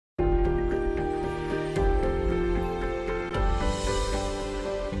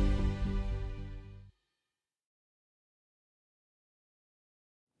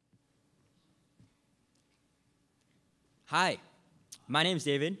Hi, my name's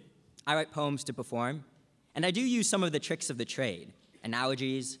David. I write poems to perform, and I do use some of the tricks of the trade,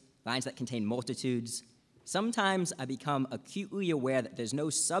 analogies, lines that contain multitudes. Sometimes I become acutely aware that there's no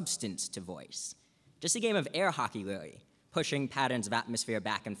substance to voice, just a game of air hockey, really, pushing patterns of atmosphere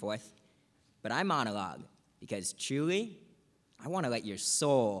back and forth. But I monologue, because truly, I want to light your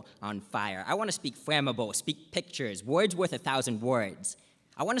soul on fire. I want to speak flammable, speak pictures, words worth 1,000 words.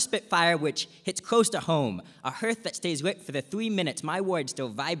 I want to spit fire which hits close to home, a hearth that stays lit for the 3 minutes my words still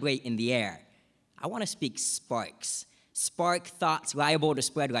vibrate in the air. I want to speak sparks, spark thoughts liable to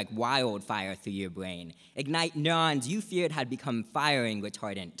spread like wildfire through your brain, ignite neurons you feared had become firing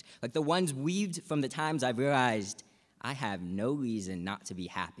retardant, like the ones weaved from the times I've realized I have no reason not to be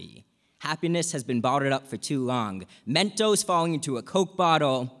happy. Happiness has been bottled up for too long. Mentos falling into a Coke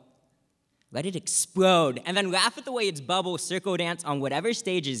bottle. Let it explode, and then laugh at the way its bubbles circle dance on whatever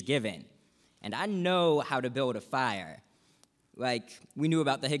stage is given. And I know how to build a fire, like we knew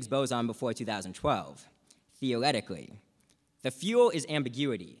about the Higgs boson before 2012, theoretically. The fuel is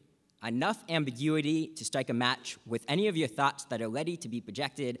ambiguity, enough ambiguity to strike a match with any of your thoughts that are ready to be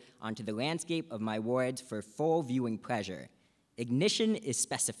projected onto the landscape of my words for full viewing pleasure. Ignition is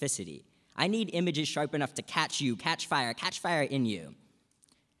specificity. I need images sharp enough to catch you, catch fire in you.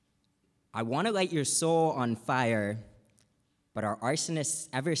 I want to light your soul on fire, but are arsonists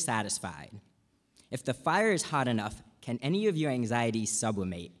ever satisfied? If the fire is hot enough, can any of your anxieties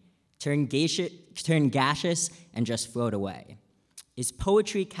sublimate, turn gaseous, and just float away? Is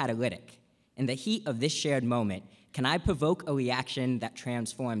poetry catalytic? In the heat of this shared moment, can I provoke a reaction that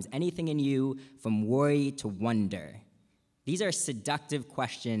transforms anything in you from worry to wonder? These are seductive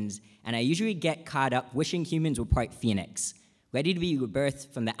questions, and I usually get caught up wishing humans were part phoenix, ready to be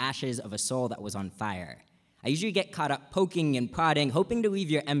rebirthed from the ashes of a soul that was on fire. I usually get caught up poking and prodding, hoping to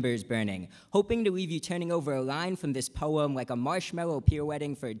leave your embers burning, hoping to leave you turning over a line from this poem like a marshmallow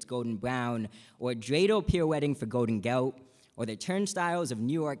pirouetting for its golden brown, or a dreidel pirouetting for golden gout, or the turnstiles of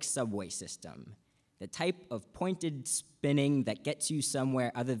New York's subway system, the type of pointed spinning that gets you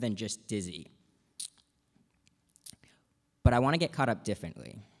somewhere other than just dizzy. But I want to get caught up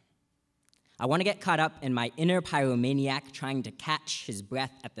differently. I want to get caught up in my inner pyromaniac trying to catch his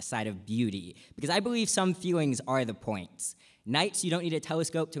breath at the sight of beauty, because I believe some feelings are the points. Nights you don't need a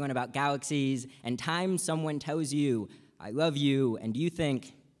telescope to learn about galaxies, and times someone tells you, I love you, and you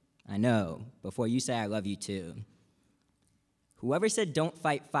think, I know, before you say I love you too. Whoever said don't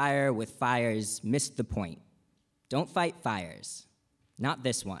fight fire with fires missed the point. Don't fight fires. Not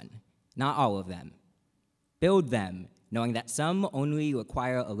this one. Not all of them. Build them, knowing that some only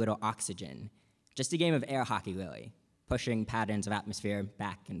require a little oxygen. Just a game of air hockey, really, pushing patterns of atmosphere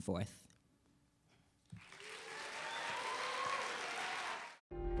back and forth.